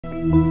We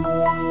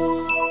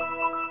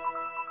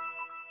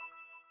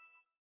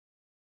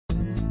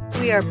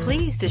are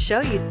pleased to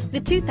show you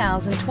the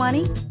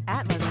 2020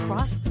 Atlas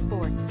Cross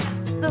Sport.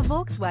 The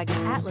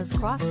Volkswagen Atlas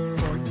Cross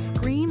Sport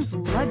screams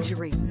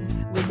luxury.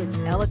 With its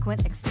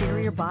eloquent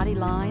exterior body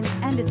lines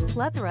and its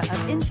plethora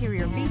of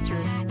interior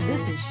features,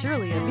 this is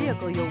surely a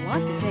vehicle you'll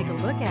want to take a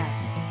look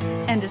at,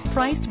 and is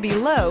priced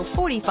below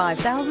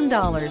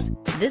 $45,000.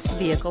 This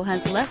vehicle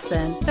has less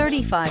than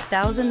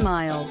 35,000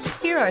 miles.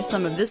 Here are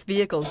some of this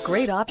vehicle's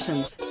great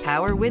options: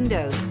 power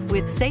windows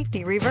with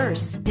safety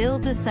reverse, hill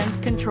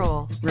descent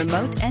control,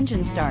 remote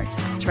engine start,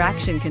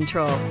 traction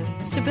control,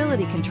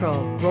 stability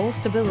control, roll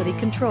stability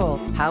control,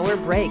 power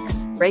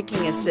brakes,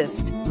 braking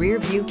assist, rear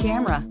view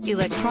camera,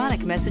 electronic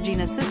messaging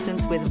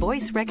assistance with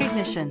voice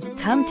recognition.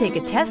 Come take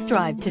a test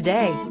drive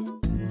today.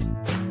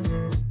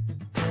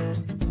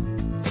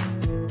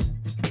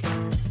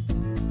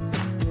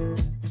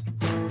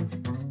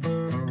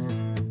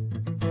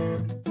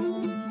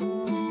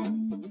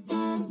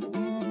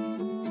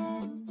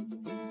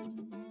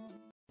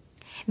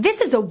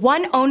 This is a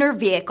one-owner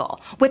vehicle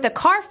with a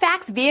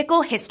Carfax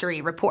Vehicle History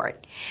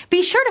Report.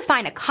 Be sure to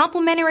find a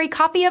complimentary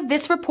copy of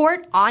this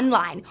report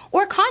online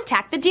or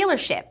contact the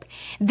dealership.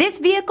 This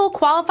vehicle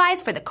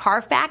qualifies for the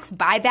Carfax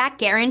Buyback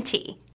Guarantee.